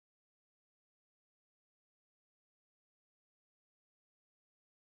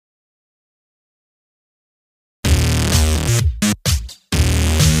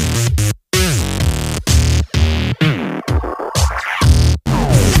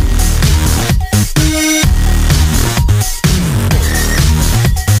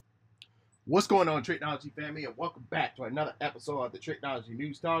What's going on, Tricology family, and welcome back to another episode of the Tricology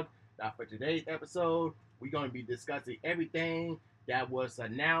News Talk. Now, for today's episode, we're going to be discussing everything that was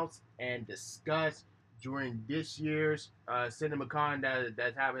announced and discussed during this year's Cinemacon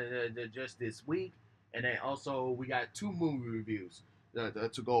that's happened just this week, and then also we got two movie reviews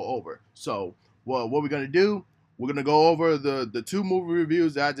to go over. So, what we're going to do? We're going to go over the two movie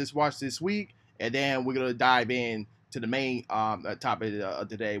reviews that I just watched this week, and then we're going to dive in to the main topic of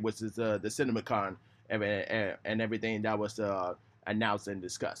today, which is the Cinemacon and everything that was announced and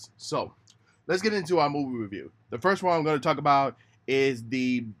discussed. So let's get into our movie review. The first one I'm going to talk about is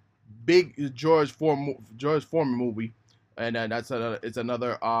the big George Foreman movie, and it's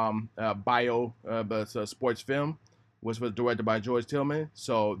another bio, but it's a sports film, which was directed by George Tillman.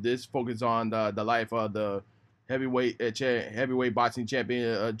 So this focuses on the life of the heavyweight boxing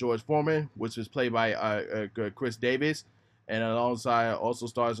champion George Foreman, which was played by Chris Davis, and alongside also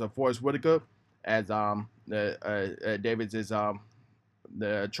stars Forrest Whitaker as Davis is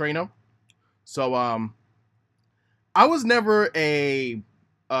the trainer. So I was never a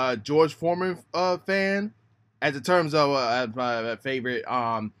George Foreman fan, as in terms of my favorite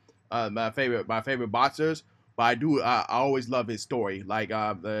boxers, but I always love his story, like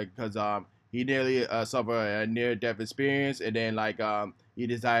because he nearly suffered a near-death experience, and then he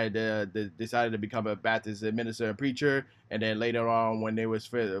decided to become a Baptist minister and preacher. And then later on, when they was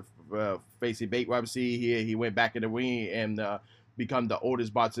facing bankruptcy, he went back in the ring and become the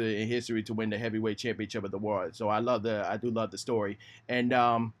oldest boxer in history to win the heavyweight championship of the world. So I do love the story, and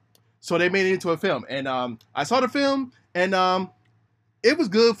so they made it into a film, and I saw the film, and it was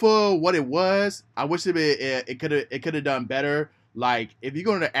good for what it was. I wish it could have done better. Like, if you're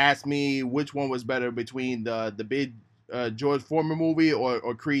going to ask me which one was better between the big George Foreman movie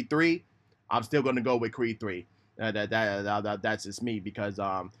or Creed 3, I'm still going to go with Creed 3. That's just me, because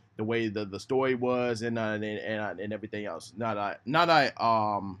the way the story was and everything else. That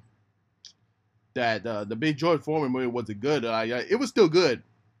the big George Foreman movie wasn't good. It was still good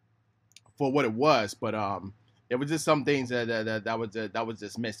for what it was, but it was just some things that was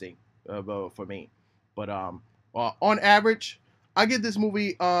just missing for me. But on average, I give this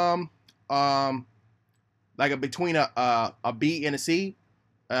movie between a B and a C,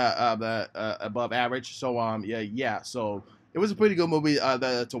 above average. So yeah. So it was a pretty good movie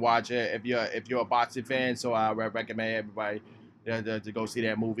to watch if you're a boxing fan. So I recommend everybody to go see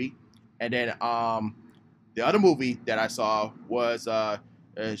that movie. And then the other movie that I saw was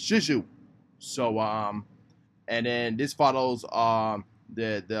Sisu. So and then this follows a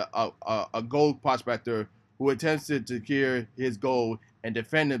gold prospector who attempts to secure his gold and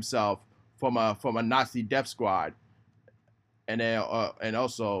defend himself from a Nazi death squad. And then and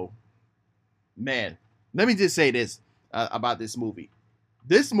also, man, let me just say this about this movie.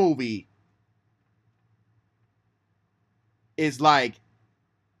 This movie is like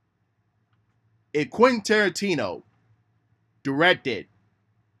if Quentin Tarantino directed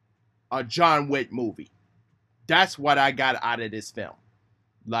a John Wick movie. That's what I got out of this film.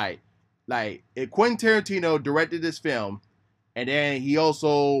 Like if Quentin Tarantino directed this film, and then he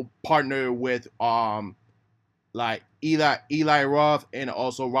also partnered with Eli Roth and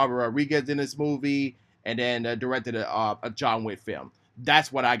also Robert Rodriguez in this movie, and then directed a John Wick film.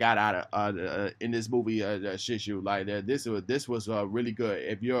 That's what I got out of in this movie, Sisu. Like this was really good.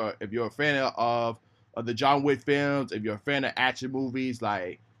 If you're a fan of the John Wick films, if you're a fan of action movies,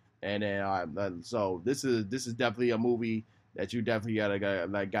 so this is definitely a movie that you definitely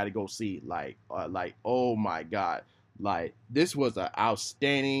gotta go see. Like oh my god, like this was an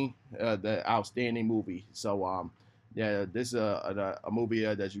outstanding movie. So yeah, this is a movie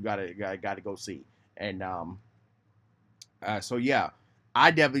that you gotta go see. And so yeah,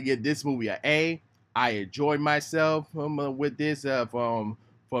 I definitely give this movie an A. I enjoyed myself with this from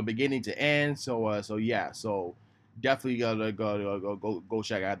beginning to end. So yeah, so definitely gotta go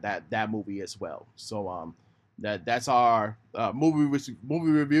check out that movie as well. So that's our movie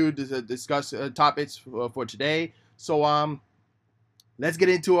review discuss topics for today. So let's get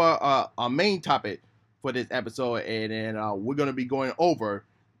into our main topic for this episode, and then we're gonna be going over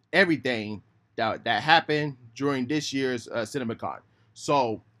everything that happened during this year's Cinemacon.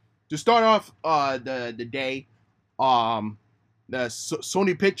 So to start off the day, the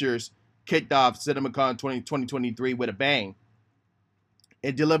Sony Pictures kicked off Cinemacon 2023 with a bang.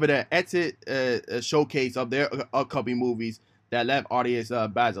 It delivered an exit showcase of their upcoming movies that left audience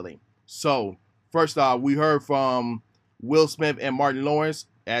baffling. So first off, we heard from Will Smith and Martin Lawrence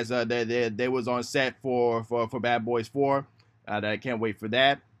as they was on set for Bad Boys 4. I can't wait for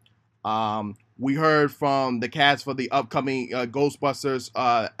that. We heard from the cast for the upcoming Ghostbusters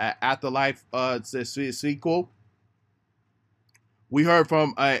Afterlife sequel. We heard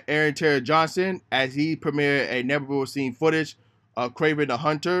from Aaron Taylor Johnson as he premiered a never-before-seen footage of Kraven the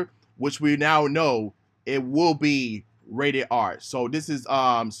Hunter, which we now know it will be rated R. So this is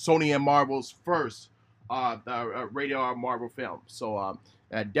Sony and Marvel's first rated R Marvel film. So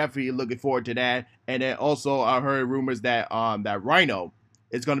definitely looking forward to that. And then also I heard rumors that that Rhino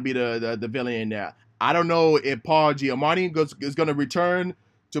is going to be the villain in there. I don't know if Paul Giamatti is going to return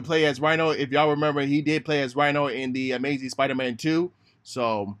to play as Rhino. If y'all remember, he did play as Rhino in the Amazing Spider-Man 2.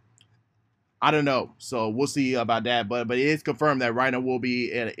 So I don't know. So we'll see about that. But it is confirmed that Rhino will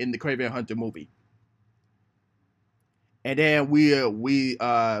be in the Kraven Hunter movie. And then we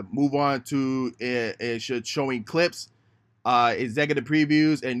move on to showing clips, executive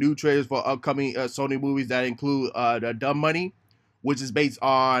previews, and new trailers for upcoming Sony movies that include the Dumb Money, which is based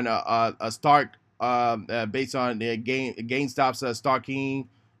on based on the GameStop's Starking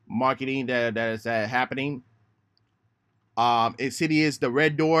marketing that is happening. Insidious, The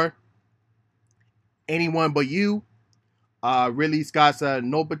Red Door, Anyone But You, Ridley Scott's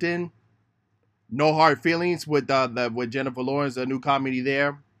Nopeton, No Hard Feelings with Jennifer Lawrence, a new comedy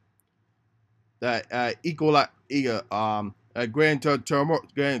there. The Gran Torino,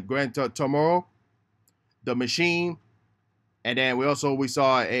 The Machine, and then we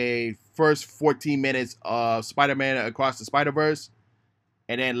saw a first 14 minutes of Spider-Man Across the Spider-Verse,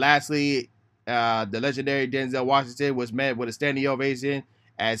 and then lastly, the legendary Denzel Washington was met with a standing ovation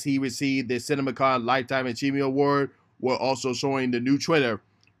as he received the Cinemacon Lifetime Achievement Award. We're also showing the new trailer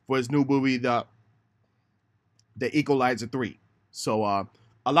for his new movie, The Equalizer 3. So a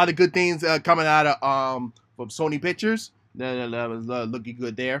lot of good things coming out of from Sony Pictures. That was looking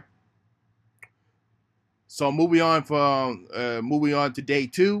good there. So moving on to day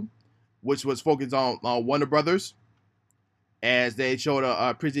 2, which was focused on Warner Brothers, as they showed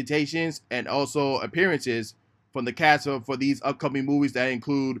presentations and also appearances from the cast for these upcoming movies that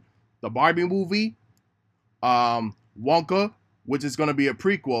include the Barbie movie, Wonka, which is going to be a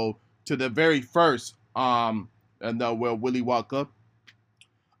prequel to the very first Willy Wonka,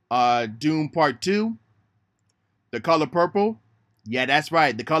 Dune Part 2, The Color Purple. Yeah, that's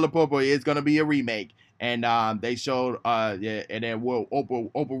right. The Color Purple is going to be a remake. And they showed, and then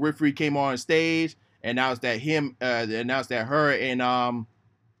Oprah Winfrey came on stage, announced that her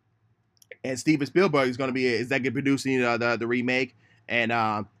and Steven Spielberg is going to be executive producing the remake, and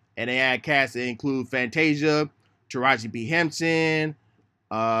they had cast that include Fantasia, Taraji P. Henson,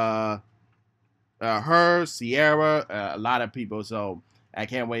 her, Sierra, a lot of people. So I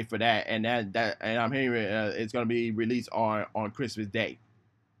can't wait for that. And and I'm hearing it's going to be released on Christmas Day.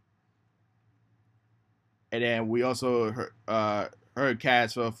 And then we also heard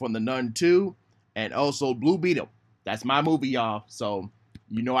cast from The Nun 2 and also Blue Beetle. That's my movie, y'all. So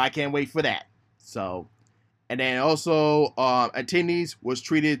you know I can't wait for that. So, and then also attendees was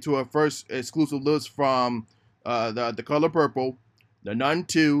treated to a first exclusive list from the Color Purple, The Nun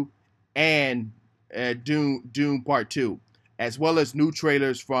 2, and Dune Part 2, as well as new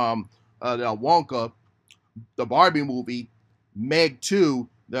trailers from the Wonka, the Barbie movie, Meg 2,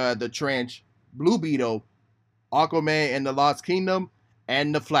 the Trench, Blue Beetle, Aquaman and the Lost Kingdom,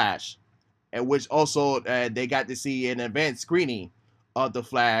 and The Flash, and which also they got to see an advanced screening of The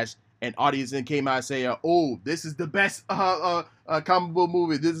Flash, and audiences came out saying, "Oh, this is the best comic book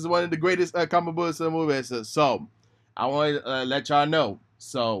movie. This is one of the greatest comic book movies." So I want to let y'all know.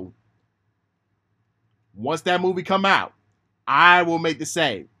 So once that movie come out, I will make the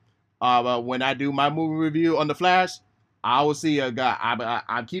same. When I do my movie review on The Flash, I will see a guy.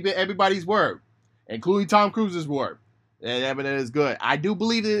 I'm keeping everybody's word, including Tom Cruise's word. And everything is good. I do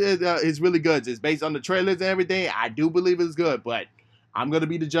believe it's really good. It's based on the trailers and everything. I do believe it's good, but I'm gonna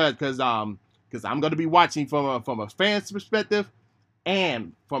be the judge because I'm gonna be watching from a fan's perspective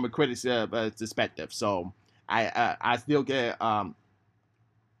and from a critic's perspective. So I still get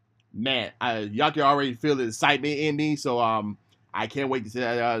man, y'all can already feel the excitement in me. So I can't wait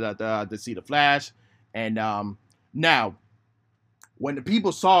to see The Flash. And now, when the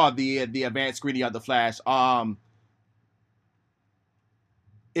people saw the advanced screening of The Flash,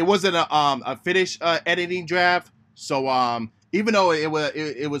 it wasn't a finished editing draft. So even though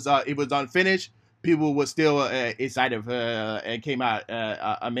it was unfinished, people were still excited and came out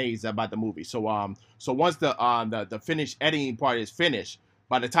amazed about the movie. So once the finished editing part is finished,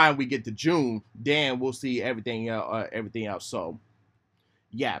 by the time we get to June, then we'll see everything else. So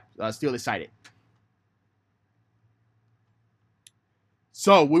yeah, still excited.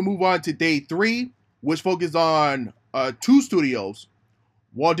 So we move on to day 3, which focuses on 2 studios.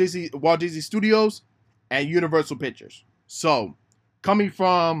 Walt Disney Studios, and Universal Pictures. So, coming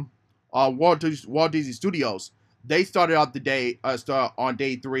from Walt Disney Studios, they started out the day on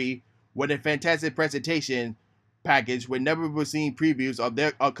day 3 with a fantastic presentation package with never-before-seen previews of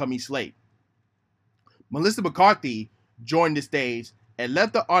their upcoming slate. Melissa McCarthy joined the stage and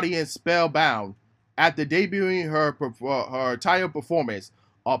left the audience spellbound after debuting her entire performance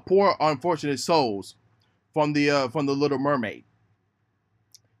of "Poor Unfortunate Souls" from the Little Mermaid.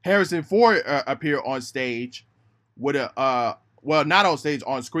 Harrison Ford appeared on stage with a not on stage,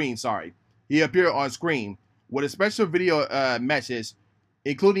 on screen. Sorry, he appeared on screen with a special video message,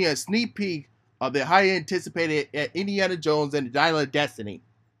 including a sneak peek of the highly anticipated Indiana Jones and the Dial of Destiny.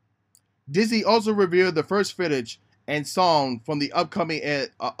 Disney also revealed the first footage and song from the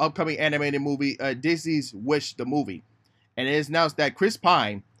upcoming animated movie Disney's Wish the Movie, and it is announced that Chris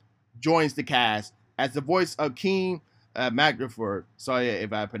Pine joins the cast as the voice of King Magnifer. Sorry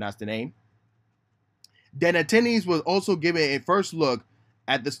if I pronounced the name. Then attendees was also given a first look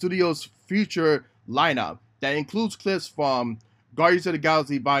at the studio's future lineup that includes clips from Guardians of the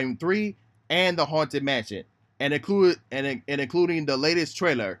Galaxy Volume 3 and The Haunted Mansion, and including the latest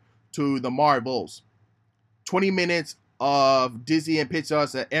trailer to The Marvels. 20 minutes of Disney and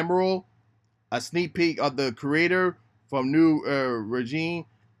Pixar's Emerald, a sneak peek of the creator from New Regime,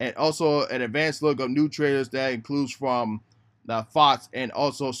 and also an advanced look of new trailers that includes from the Fox and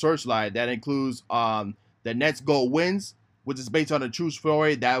also Searchlight. That includes The Next Gold Wins, which is based on a true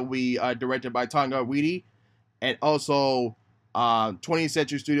story that will be directed by Tonga Waititi, and also 20th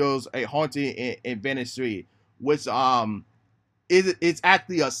Century Studios' A Haunting in Venice Street, which it's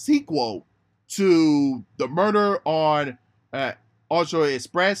actually a sequel to The Murder on Orchard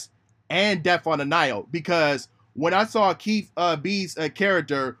Express and Death on the Nile. Because when I saw Keith B's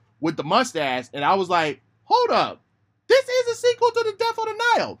character with the mustache, and I was like, hold up, this is a sequel to the Death on the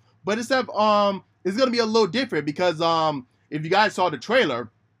Nile. But except it's gonna be a little different because if you guys saw the trailer,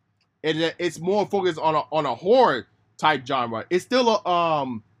 it's more focused on a horror type genre. It's still a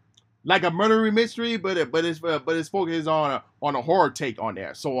like a murder mystery, but it's focused on a horror take on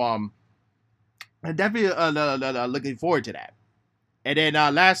there. So I'm definitely looking forward to that. And then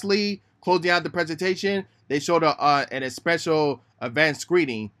lastly, closing out the presentation, they showed a special advanced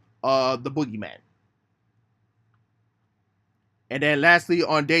screening of The Boogeyman. And then lastly,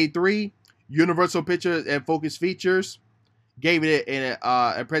 on day 3, Universal Pictures and Focus Features gave it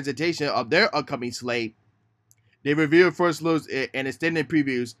a presentation of their upcoming slate. They revealed first looks and extended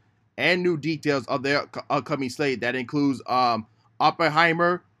previews and new details of their upcoming slate that includes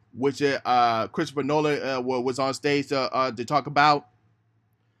Oppenheimer, which Christopher Nolan was on stage to talk about.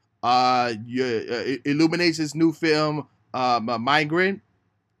 Illumination's new film, Migrant,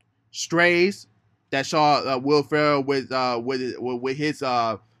 Strays, that saw Will Ferrell with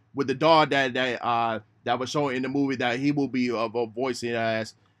the dog that was shown in the movie that he will be voicing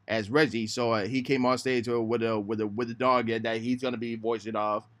as Reggie. So he came on stage with the dog that he's gonna be voicing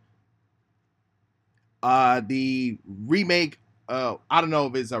of. The remake, I don't know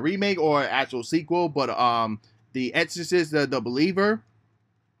if it's a remake or an actual sequel, but The Exorcist, the Believer,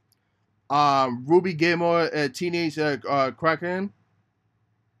 Ruby Gilmore, Teenage Kraken.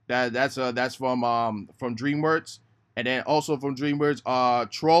 That's from DreamWorks, and then also from DreamWorks,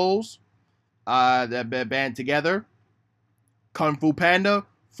 Trolls, that band together, Kung Fu Panda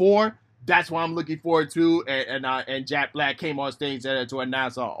 4. That's what I'm looking forward to, and Jack Black came on stage to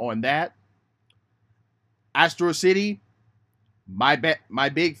announce on that. Astro City, My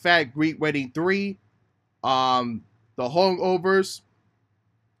Big Fat Greek Wedding 3, The Holdovers,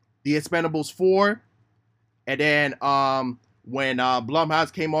 The Expendables 4, and then when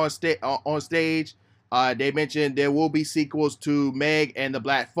Blumhouse came on stage, they mentioned there will be sequels to Meg and the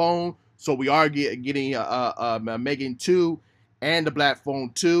Black Phone, so we are getting Megan 2 and the Black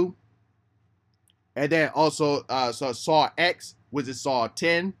Phone 2, and then also Saw X, which is Saw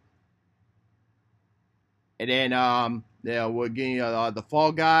 10. And then we're getting the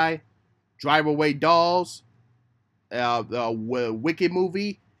Fall Guy, Drive Away Dolls, the Wicked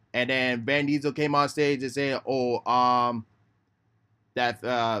movie, and then Van Diesel came on stage and said, that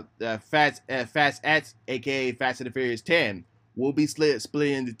Fast X, aka Fast and the Furious 10, will be split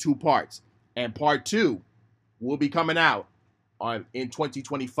into 2 parts, and part 2 will be coming out in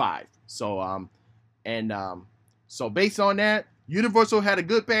 2025. So so based on that, Universal had a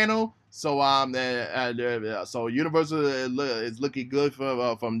good panel. So so Universal is looking good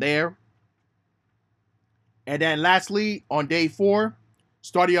from there. And then lastly, on day 4,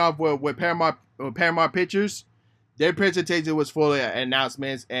 starting off with Paramount Pictures, their presentation was full of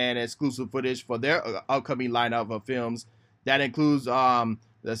announcements and exclusive footage for their upcoming lineup of films That includes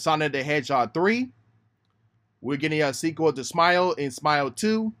the Sonic the Hedgehog 3. We're getting a sequel to Smile in Smile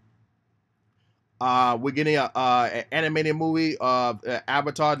 2. We're getting an animated movie of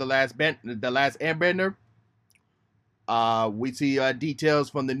Avatar: The Last Airbender. We see details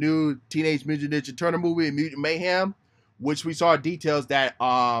from the new Teenage Mutant Ninja Turtle movie, Mutant Mayhem, which we saw details that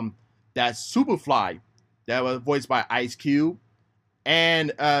Superfly, that was voiced by Ice Cube,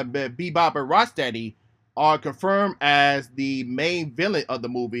 and Bebop and Rocksteady are confirmed as the main villain of the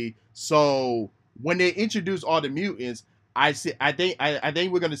movie. So when they introduce all the mutants, I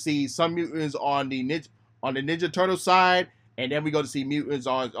think we're gonna see some mutants on the Ninja Turtle side, and then we're gonna see mutants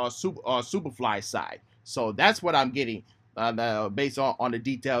on Superfly side. So that's what I'm getting based on the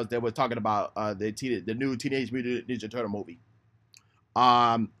details that we're talking about the new Teenage Mutant Ninja Turtle movie.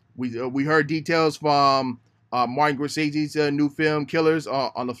 We heard details from Martin Scorsese's new film Killers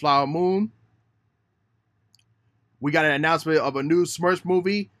on the Flower Moon. We got an announcement of a new Smurfs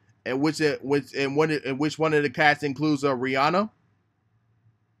movie, in which one of the cast includes Rihanna.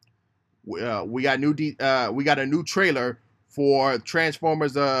 We got a new trailer for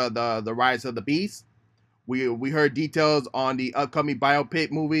Transformers: the Rise of the Beast. We heard details on the upcoming biopic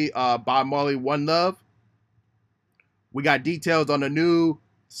movie Bob Marley One Love. We got details on the new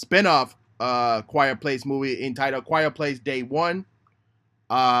spinoff Quiet Place movie entitled Quiet Place Day One.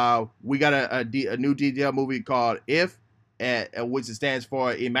 We got a new detail movie called If, which stands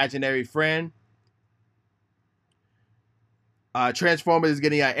for Imaginary Friend. Transformers is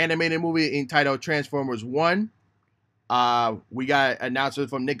getting an animated movie entitled Transformers One. We got announcement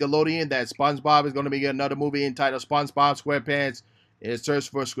from Nickelodeon that SpongeBob is going to be another movie entitled SpongeBob SquarePants Search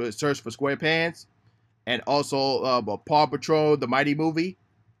for SquarePants, and also Paw Patrol the Mighty Movie.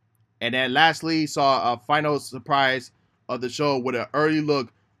 And then lastly, saw a final surprise of the show with an early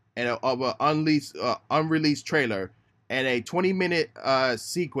look of an unreleased trailer and a 20-minute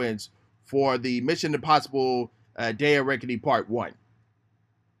sequence for the Mission Impossible Day of Reckoning Part 1.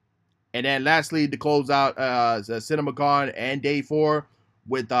 And then lastly, to close out the Cinemacon and Day 4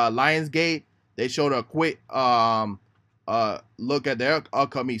 with Lionsgate, they showed a quick look at their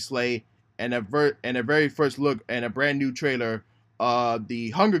upcoming slate and a very first look and a brand new trailer of the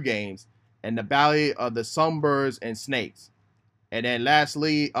Hunger Games and the Ballet of the Songbirds and Snakes. And then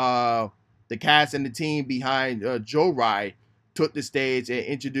lastly, the cast and the team behind Joyride took the stage and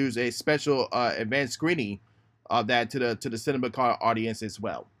introduced a special event screening of that to the Cinemacon audience as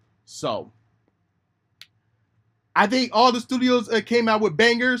well. So I think all the studios came out with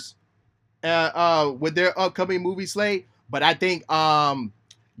bangers with their upcoming movie slate, but I think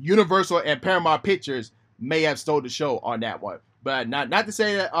Universal and Paramount Pictures may have stole the show on that one. But not to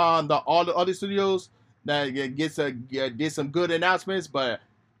say that all the other studios that did some good announcements, but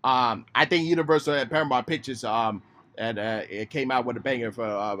I think Universal and Paramount Pictures it came out with a banger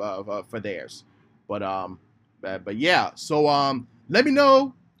for theirs. But yeah, so let me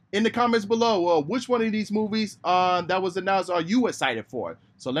know in the comments below which one of these movies that was announced are you excited for.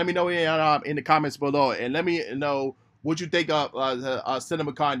 So let me know in the comments below, and let me know what you think of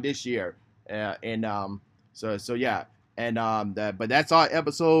Cinemacon this year. So yeah, and but that's our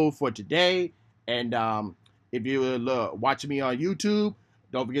episode for today. And if you're watching me on YouTube,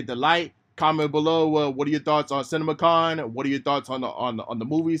 don't forget to like, comment below. What are your thoughts on Cinemacon? What are your thoughts on the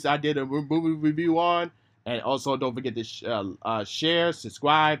movies I did a movie review on? And also, don't forget to share,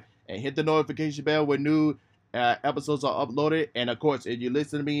 subscribe, and hit the notification bell when new episodes are uploaded. And of course, if you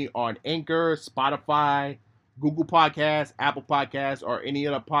listen to me on Anchor, Spotify, Google Podcasts, Apple Podcasts, or any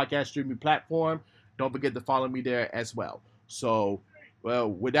other podcast streaming platform, don't forget to follow me there as well. So, well,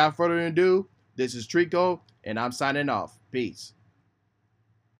 without further ado, this is Trico, and I'm signing off. Peace.